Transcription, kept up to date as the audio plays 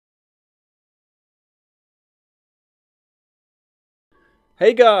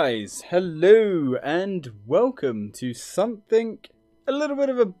Hey guys, hello and welcome to something a little bit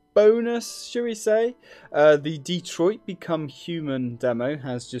of a bonus, shall we say. The Detroit Become Human demo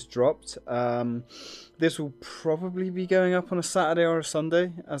has just dropped. This will probably be going up on a Saturday or a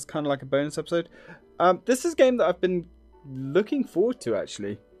Sunday as kind of like a bonus episode. This is a game that I've been looking forward to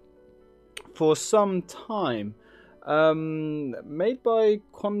actually for some time. Made by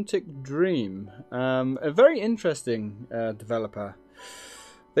Quantic Dream, a very interesting developer.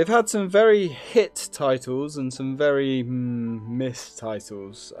 They've had some very hit titles and some very missed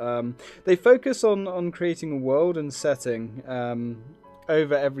titles. They focus on creating a world and setting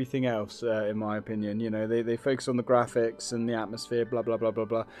over everything else, in my opinion. You know, they focus on the graphics and the atmosphere, blah, blah, blah, blah,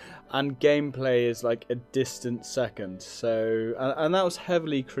 blah. And gameplay is like a distant second. So, and that was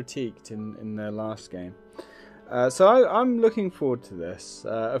heavily critiqued in their last game. So I'm looking forward to this.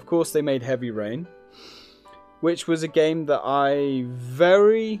 Of course, they made Heavy Rain, which was a game that I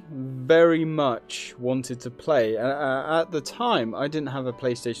very, very much wanted to play. At the time, I didn't have a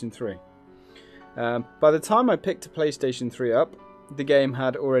PlayStation 3. By the time I picked a PlayStation 3 up, the game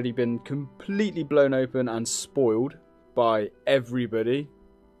had already been completely blown open and spoiled by everybody.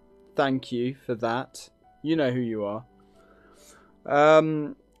 Thank you for that. You know who you are.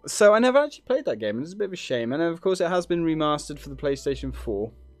 So I never actually played that game, and it's a bit of a shame. And of course, it has been remastered for the PlayStation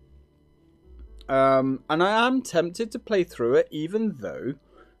 4. And I am tempted to play through it, even though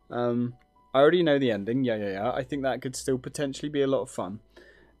I already know the ending. Yeah. I think that could still potentially be a lot of fun.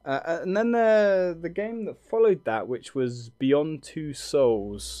 And then the game that followed that, which was Beyond Two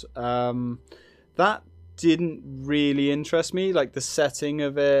Souls, that didn't really interest me. Like the setting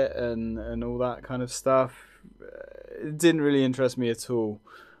of it and all that kind of stuff, it didn't really interest me at all.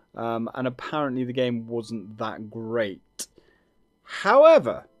 And apparently the game wasn't that great.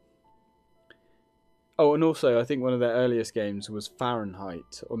 However, oh, and also I think one of their earliest games was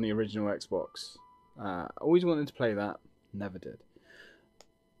Fahrenheit on the original Xbox. Always wanted to play that, never did.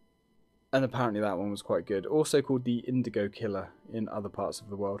 And apparently that one was quite good. Also called the Indigo Killer in other parts of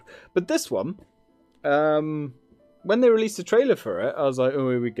the world. But this one, when they released a trailer for it, I was like,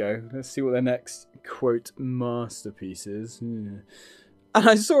 oh, here we go. Let's see what their next, quote, masterpiece is. And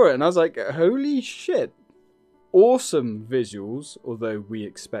I saw it and I was like, holy shit. Awesome visuals, although we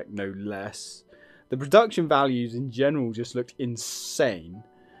expect no less. The production values in general just looked insane.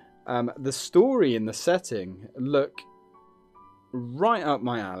 The story and the setting look right up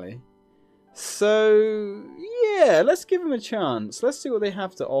my alley. So, yeah, let's give them a chance. Let's see what they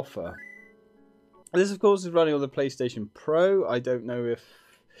have to offer. This, of course, is running on the PlayStation Pro. I don't know if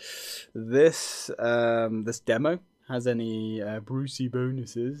this demo has any Brucey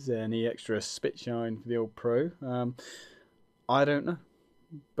bonuses, any extra spit shine for the old Pro. I don't know,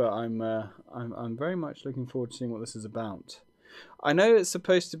 but I'm very much looking forward to seeing what this is about. I know it's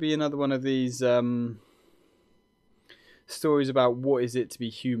supposed to be another one of these stories about what is it to be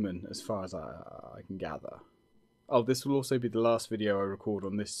human, as far as I can gather. Oh, this will also be the last video I record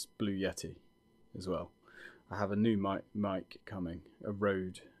on this Blue Yeti as well. I have a new mic coming, a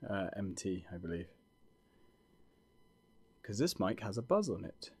Rode MT, I believe. Because this mic has a buzz on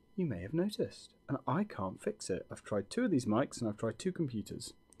it. You may have noticed. And I can't fix it. I've tried 2 of these mics and I've tried 2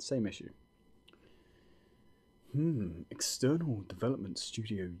 computers. Same issue. External Development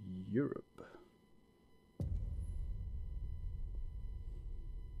Studio Europe.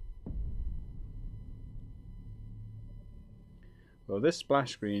 Well, this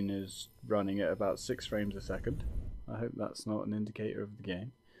splash screen is running at about 6 frames a second. I hope that's not an indicator of the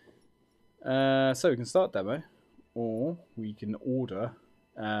game. So we can start demo. Or we can order.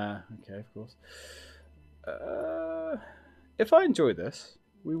 Okay, of course. If I enjoy this,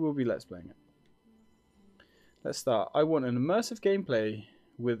 we will be Let's Playing it. Let's start. I want an immersive gameplay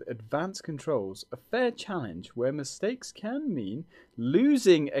with advanced controls. A fair challenge where mistakes can mean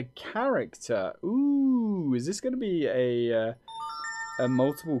losing a character. Ooh, is this going to be a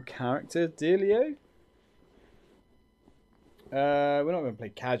multiple character dealio? We're not going to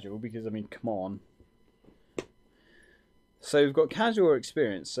play casual because, I mean, come on. So we've got casual or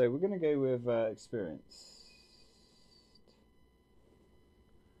experience. So we're going to go with experience.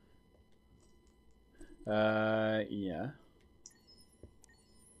 Yeah.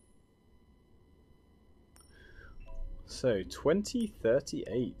 So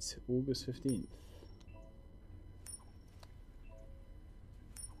 2038, August 15th.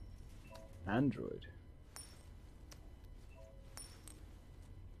 Android.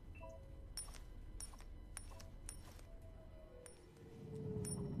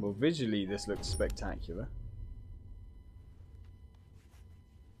 Well, visually this looks spectacular.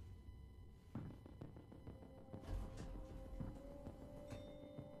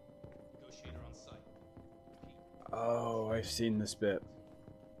 Oh, I've seen this bit.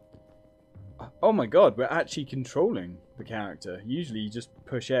 Oh my god, we're actually controlling the character. Usually you just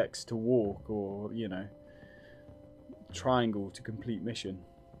push X to walk or, you know, triangle to complete mission.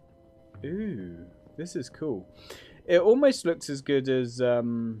 Ooh, this is cool. It almost looks as good as,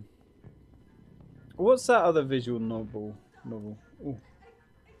 what's that other visual novel? Ooh.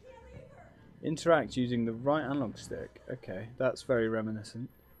 Interact using the right analog stick. Okay, that's very reminiscent.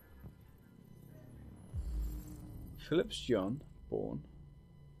 Phillips John, born.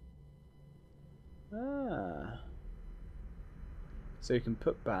 Ah. So you can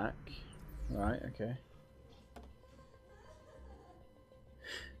put back. Right, okay.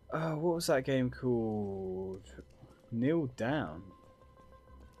 Oh, what was that game called? Kneel Down.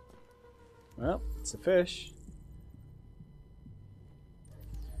 Well, it's a fish.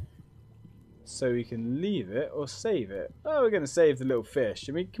 So we can leave it or save it. Oh, we're going to save the little fish.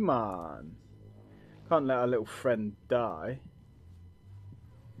 I mean, come on. Can't let our little friend die.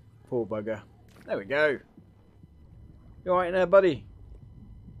 Poor bugger. There we go. You alright there, buddy?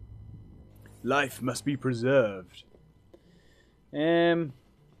 Life must be preserved. Alright,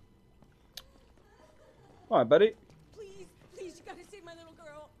 buddy. Please, please, you gotta save my little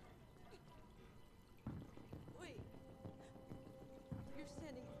girl. Wait. You're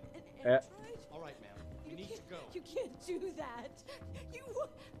sending an android? Alright, ma'am. You need to go. You can't do that. You...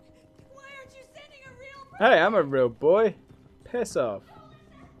 Why aren't you sending a real person? Hey, I'm a real boy. Piss off.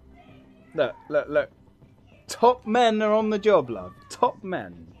 Look, look, look. Top men are on the job, love. Top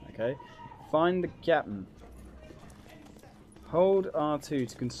men. Okay. Find the captain. Hold R2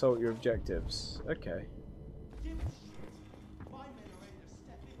 to consult your objectives. Okay.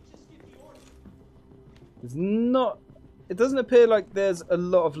 There's not... It doesn't appear like there's a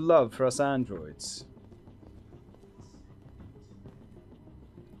lot of love for us androids.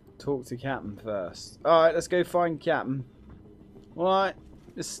 Talk to Captain first. Alright, let's go find Captain. Alright,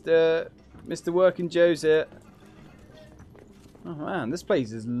 Mr. Working Joe's here. Oh man, this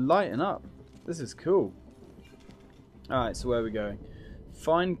place is lighting up. This is cool. Alright, so where are we going?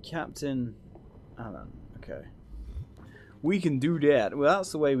 Find Captain Alan. Okay. We can do that. Well,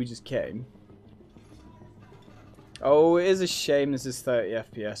 that's the way we just came. Oh, it is a shame this is 30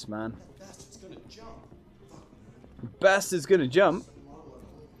 FPS, man. That bastard's gonna jump. Bastard's gonna jump.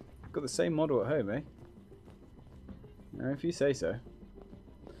 Got the same model at home, eh? If you say so.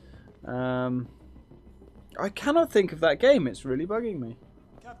 I cannot think of that game. It's really bugging me.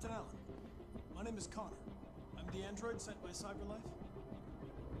 Captain Allen, my name is Connor. I'm the android sent by CyberLife.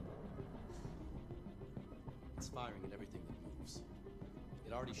 It's firing at everything that moves.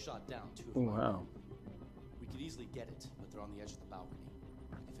 It already shot down 2 of Oh, mine. wow. We could easily get it, but they're on the edge of the balcony.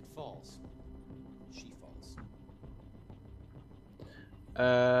 If it falls, she falls.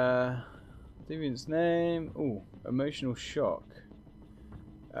 Deviant's name. Oh, emotional shock.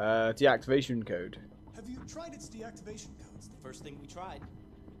 Deactivation code. Have you tried its deactivation codes? It's the first thing we tried.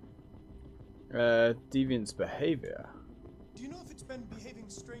 Deviant's behavior. Do you know if it's been behaving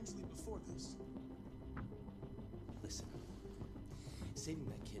strangely before this? Listen, saving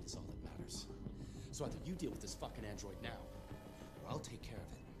that kid is all that matters. So either you deal with this fucking android now, or I'll take care of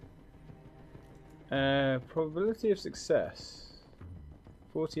it. Probability of success.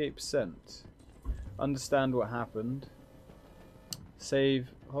 48%. Understand what happened. Save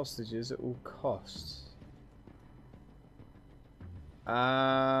hostages at all costs.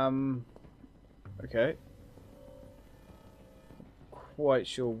 Okay. Quite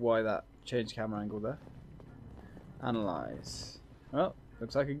sure why that changed camera angle there. Analyze. Well,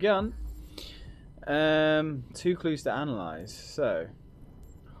 looks like a gun. 2 clues to analyze. So,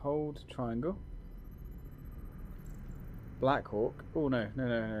 hold triangle. Black Hawk. Oh no.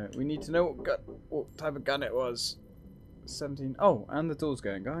 We need to know what type of gun it was. 17. Oh, and the door's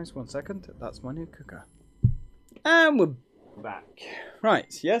going, guys. 1 second. That's my new cooker. And we're back.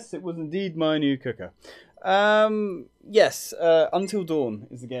 Right. Yes, it was indeed my new cooker. Yes. Until Dawn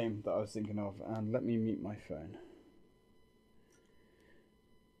is the game that I was thinking of, and let me mute my phone.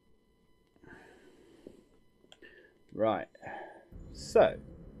 Right. So.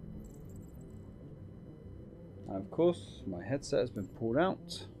 And of course, my headset has been pulled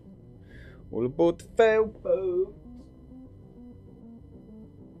out. All aboard the failboat.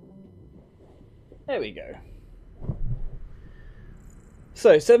 There we go.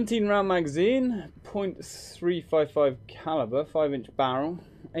 So, 17 round magazine, .355 caliber, 5-inch barrel,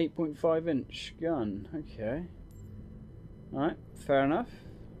 8.5 inch gun. Okay. Alright, fair enough.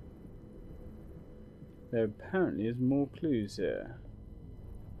 There apparently is more clues here.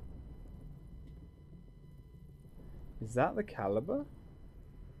 Is that the caliber?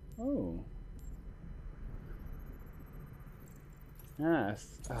 Oh. Ah,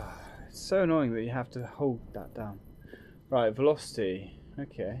 it's so annoying that you have to hold that down. Right, velocity.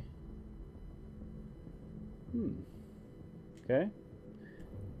 Okay. Okay.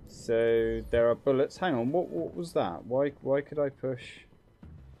 So there are bullets. Hang on, what was that? Why could I push?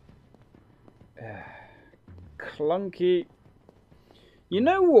 Clunky. You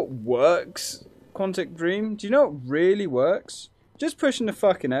know what works, Quantic Dream? Do you know what really works? Just pushing the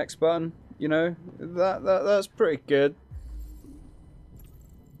fucking X button. You know that's pretty good.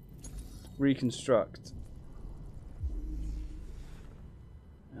 Reconstruct.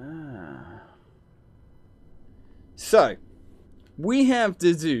 So, we have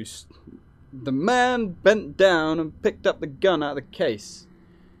deduced the man bent down and picked up the gun out of the case.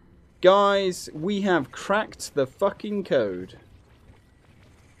 Guys, we have cracked the fucking code.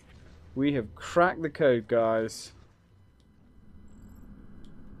 We have cracked the code, guys.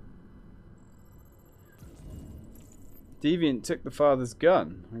 Deviant took the father's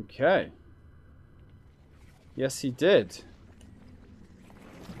gun. Okay. Yes, he did.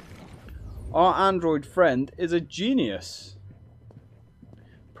 Our android friend is a genius.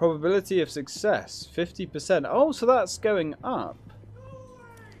 Probability of success, 50%. Oh, so that's going up.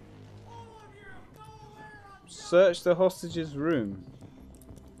 Search the hostage's room.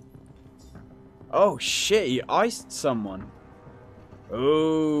 Oh shit, he iced someone.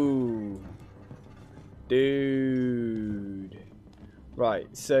 Oh. Dude. Right,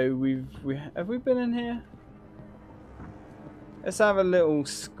 so have we been in here? Let's have a little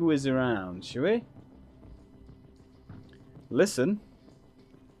squiz around, shall we? Listen.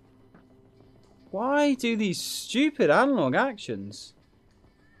 Why do these stupid analog actions?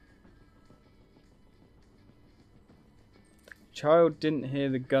 Child didn't hear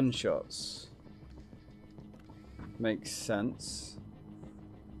the gunshots. Makes sense.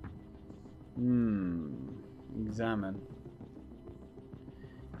 Examine.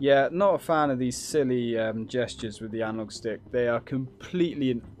 Yeah, not a fan of these silly gestures with the analog stick. They are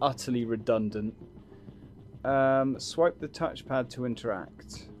completely and utterly redundant. Swipe the touchpad to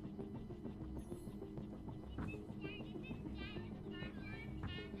interact.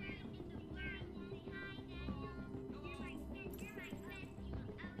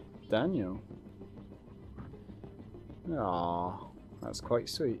 Daniel. Aww, that's quite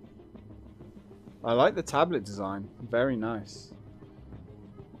sweet. I like the tablet design. Very nice.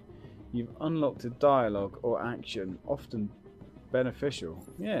 You've unlocked a dialogue or action, often beneficial.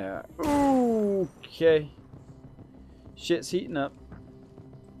 Yeah. Ooh, okay. Shit's heating up.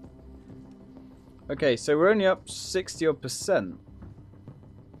 Okay, so we're only up 60-odd%.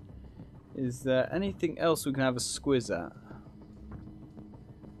 Is there anything else we can have a squiz at?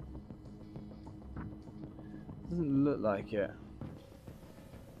 Doesn't look like it.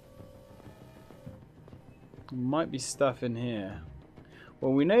 There might be stuff in here.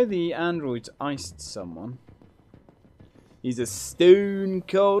 Well, we know the android's iced someone. He's a stone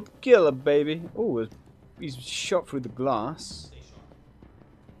cold killer, baby. Oh, he's shot through the glass.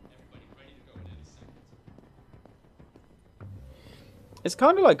 It's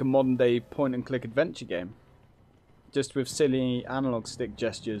kind of like a modern day point and click adventure game. Just with silly analog stick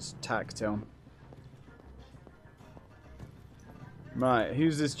gestures tacked on. Right,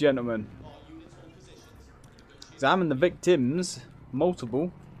 who's this gentleman? Examine the victims.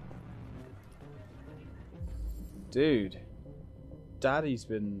 Multiple. Dude. Daddy's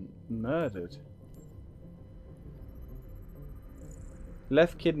been murdered.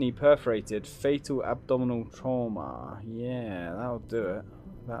 Left kidney perforated. Fatal abdominal trauma. Yeah, that'll do it.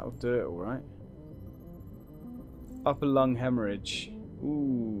 That'll do it, alright. Upper lung hemorrhage.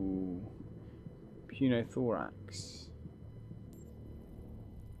 Ooh. Pneumothorax.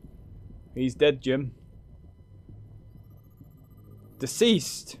 He's dead, Jim.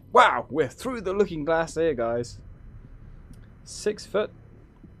 Deceased. Wow, we're through the looking glass here, guys. 6 foot.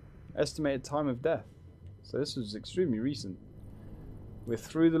 Estimated time of death. So this was extremely recent. We're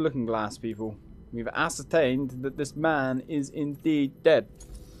through the looking glass, people. We've ascertained that this man is indeed dead.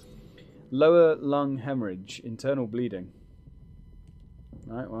 Lower lung hemorrhage. Internal bleeding.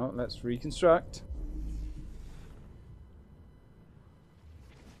 Right, well, let's reconstruct.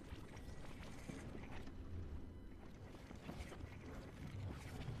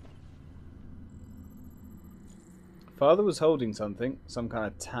 Father was holding something, some kind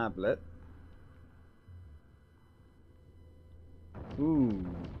of tablet. Ooh.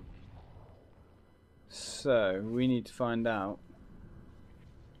 So, we need to find out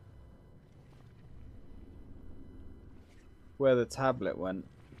where the tablet went.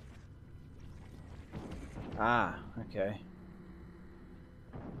 Ah, okay.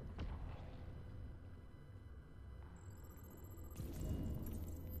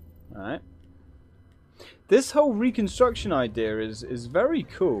 Alright. This whole reconstruction idea is very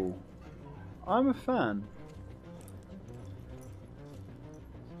cool. I'm a fan.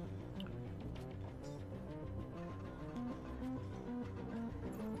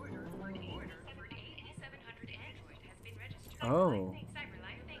 Oh.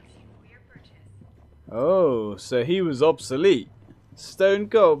 Oh, so he was obsolete. Stone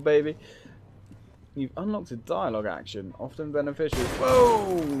cold, baby. You've unlocked a dialogue action, often beneficial.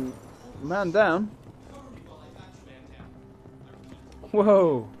 Whoa! Man down.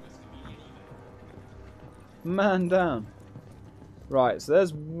 Whoa. Man down. Right, so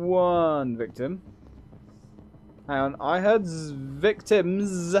there's one victim. Hang on, I heard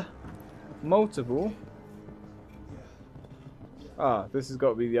victims. Multiple. Ah, this has got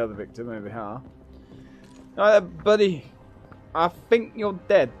to be the other victim over here. Alright, buddy. I think you're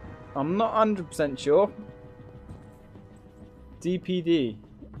dead. I'm not 100% sure. DPD.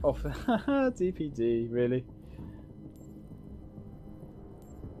 Off. DPD, really?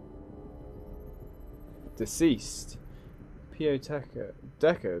 Deceased. P.O.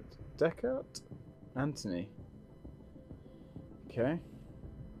 Deckard? Anthony. Okay.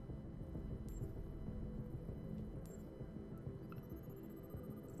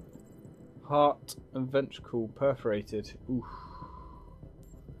 Heart and ventricle perforated. Oof.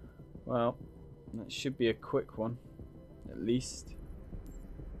 Well, that should be a quick one, at least.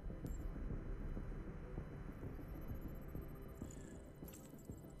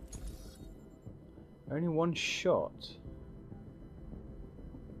 Only one shot.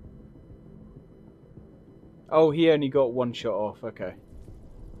 Oh, he only got one shot off. Okay.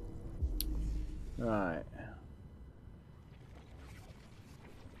 Right.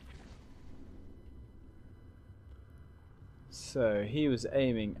 So he was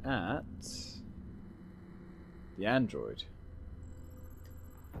aiming at the android.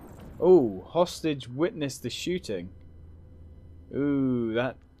 Oh, hostage witnessed the shooting. Ooh,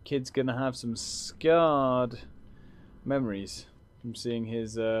 that kid's gonna have some scarred memories from seeing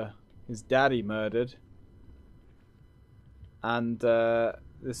his daddy murdered. And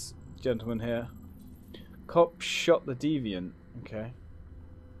this gentleman here. Cop shot the deviant. Okay.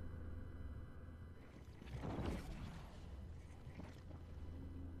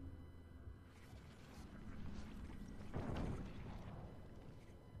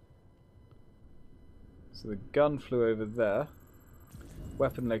 So the gun flew over there.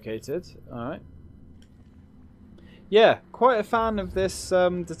 Weapon located. Alright. Yeah, quite a fan of this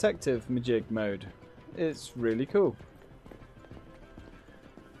detective majig mode. It's really cool.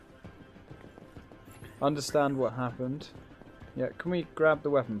 Understand what happened. Yeah, can we grab the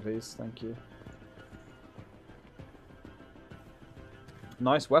weapon, please? Thank you.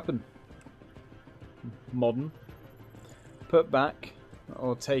 Nice weapon. Modern. Put back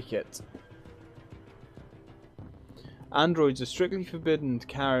or take it. Androids are strictly forbidden to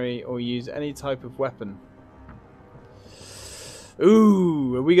carry or use any type of weapon.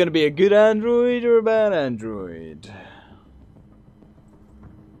 Ooh, are we going to be a good android or a bad android?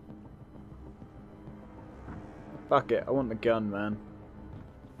 Fuck it, I want the gun, man.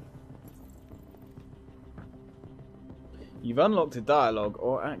 You've unlocked a dialogue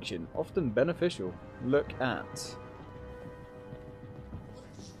or action, often beneficial. Look at.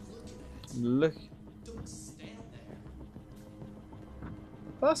 Look.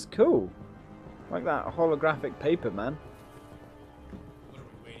 That's cool. Like that holographic paper, man. What are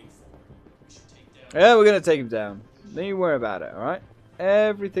we waiting for? We should take down. Yeah, we're gonna take him down. Don't you worry about it, alright?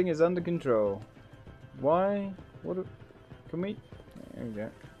 Everything is under control. Why? What? Can we? There we go.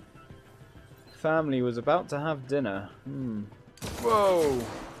 Family was about to have dinner. Whoa!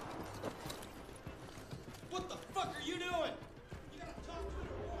 What the fuck are you doing? You gotta talk to it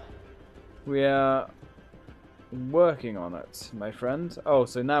or what? We are working on it, my friend. Oh,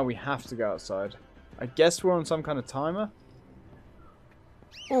 so now we have to go outside. I guess we're on some kind of timer.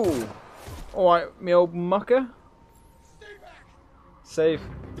 Ooh. Alright, me old mucker. Stay back! Safe.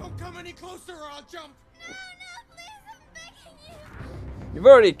 Don't come any closer or I'll jump! No, please, I'm begging you. You've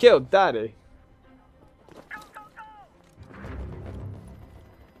already killed Daddy.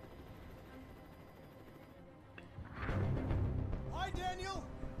 Hi, Daniel.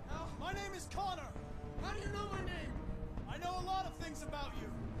 My name is Connor. How do you know my name? I know a lot of things about you.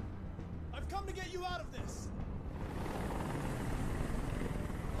 I've come to get you out of this.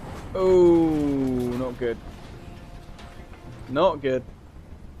 Oh, not good. Not good.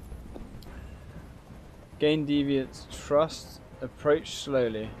 Gain deviant's trust. Approach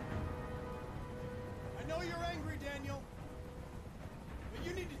slowly. I know you're angry, Daniel. But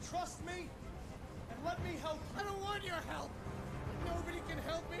you need to trust me and let me help you. I don't want your help! Nobody can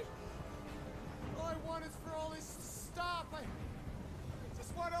help me! All I want is for all this to stop. I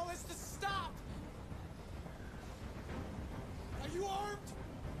just want all this to stop. Are you armed?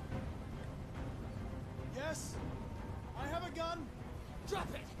 Yes. I have a gun. Drop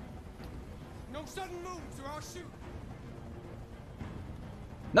it. No sudden moves or I'll shoot.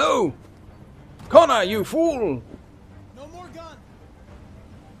 No! Connor, you fool! No more gun.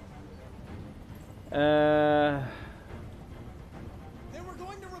 They were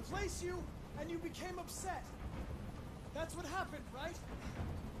going to replace you, and you became upset. That's what happened, right?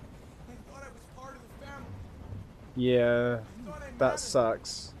 I thought I was part of the family. Yeah, I thought I that mattered,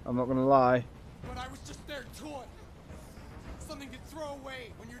 sucks. I'm not gonna lie. but I was just their toy. Something to throw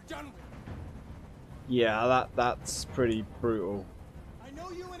away when you're done with it. Yeah, that's pretty brutal. I know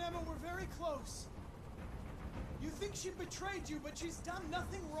you and Emma were very close. You think she betrayed you, but she's done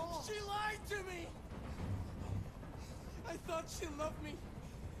nothing wrong. She lied to me! I thought she loved me.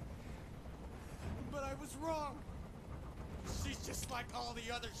 But I was wrong. She's just like all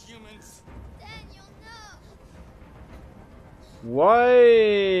the other humans. Daniel, no.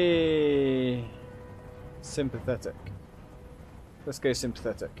 Why? Sympathetic. Let's go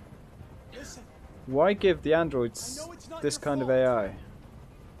sympathetic. Listen, Why give the androids I know it's not this your kind of fault. AI?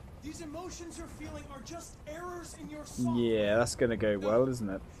 these emotions you're feeling are just errors in your software. Yeah, that's gonna go well, isn't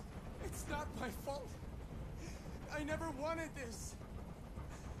it? It's not my fault. I never wanted this.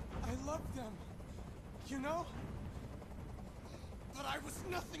 I loved them. You know? But I was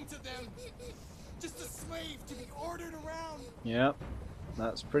nothing to them. Just a slave to be ordered around. Yep,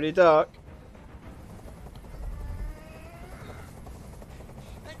 that's pretty dark.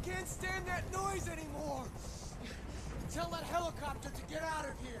 I can't stand that noise anymore. Tell that helicopter to get out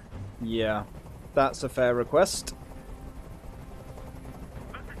of here. Yeah, that's a fair request.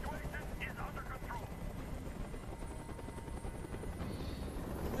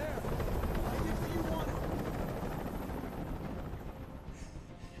 There. I did what you wanted.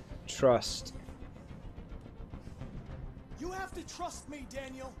 Trust. You have to trust me,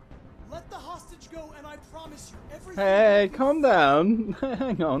 Daniel. Let the hostage go, and I promise you everything. Hey, will be calm fine. down.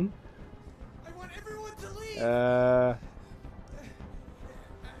 Hang on. I want everyone to leave. Uh,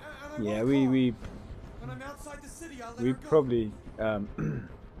 And I yeah, won't we call. When I'm outside the city, I'll let we her go. probably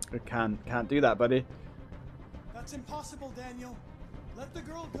can't do that, buddy. That's impossible, Daniel. Let the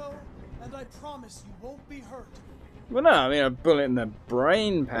girl go, and I promise you won't be hurt. Well, no, I mean a bullet in the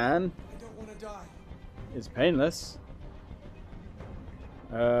brain pan I don't want to die. is painless.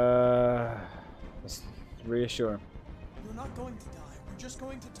 Let's reassure him. You're not going to die. We're just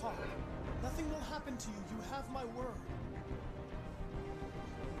going to talk. Nothing will happen to you. You have my word.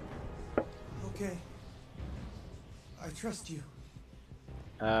 Okay. I trust you.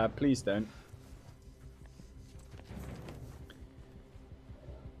 Please don't.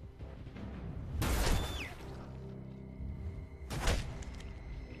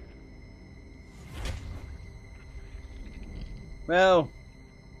 Well,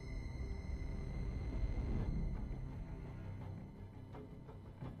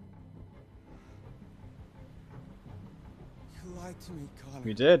 You lied to me, Connor.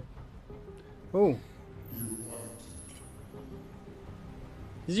 we did. Oh.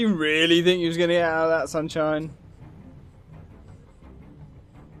 Did you really think you was gonna get out of that, sunshine?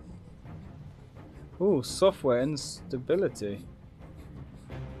 Oh, software instability.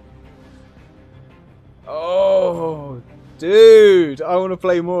 Oh, dude, I want to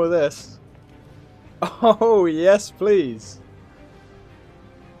play more of this. Oh, yes, please.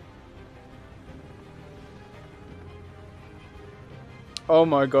 Oh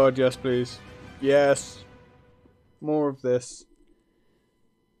my god, yes, please. Yes. More of this.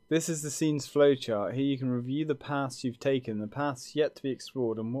 This is the scene's flowchart. Here you can review the paths you've taken, the paths yet to be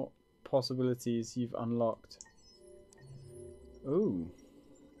explored, and what possibilities you've unlocked. Ooh.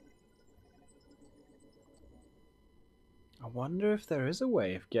 I wonder if there is a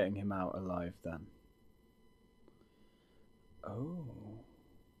way of getting him out alive then. Oh.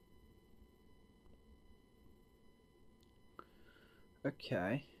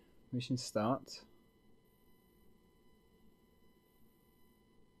 Okay. Mission start.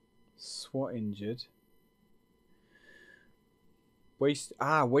 SWAT injured.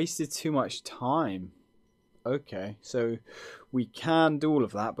 Wasted too much time. Okay, so we can do all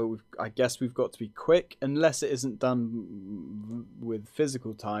of that, but I guess we've got to be quick, unless it isn't done with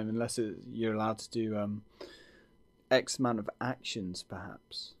physical time, unless you're allowed to do X amount of actions,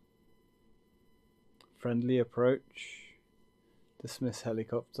 perhaps. Friendly approach. Dismiss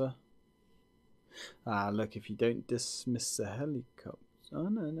helicopter. Look, if you don't dismiss the helicopter... Oh,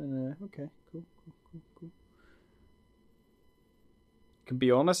 no. Okay, cool. can be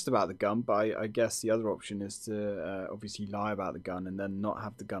honest about the gun, but I guess the other option is to obviously lie about the gun and then not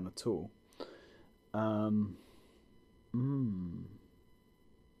have the gun at all.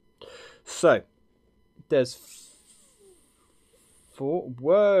 So there's four.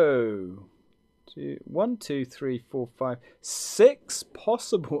 Whoa. 1, 2, 3, 4, 5, 6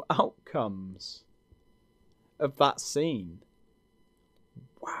 possible outcomes of that scene.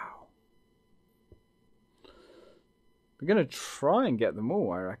 Wow. We're going to try and get them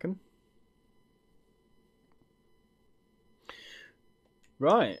all, I reckon.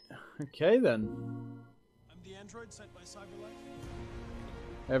 Right. Okay, then. I'm the android sent by Cyberlife.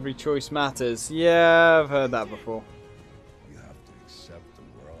 Every choice matters. Yeah, I've heard that before. You have to accept the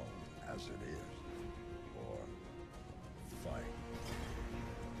world as it is, or fight.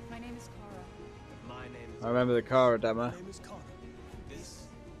 My name is Kara. My name is. I remember the Kara demo. My name is Connor. This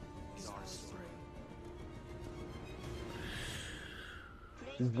is our story.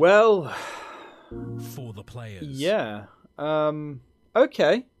 Well, For the players. yeah.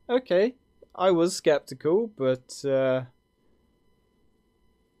 Okay. I was skeptical, but well,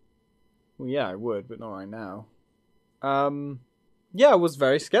 yeah, I would, but not right now. Yeah, I was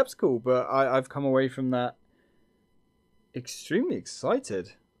very skeptical, but I've come away from that extremely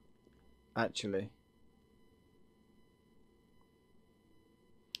excited, actually.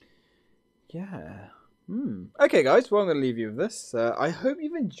 Yeah. Okay, guys, well, I'm going to leave you with this. I hope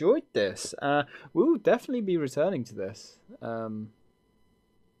you've enjoyed this. We'll definitely be returning to this.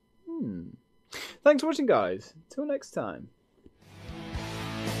 Thanks for watching, guys. Till next time.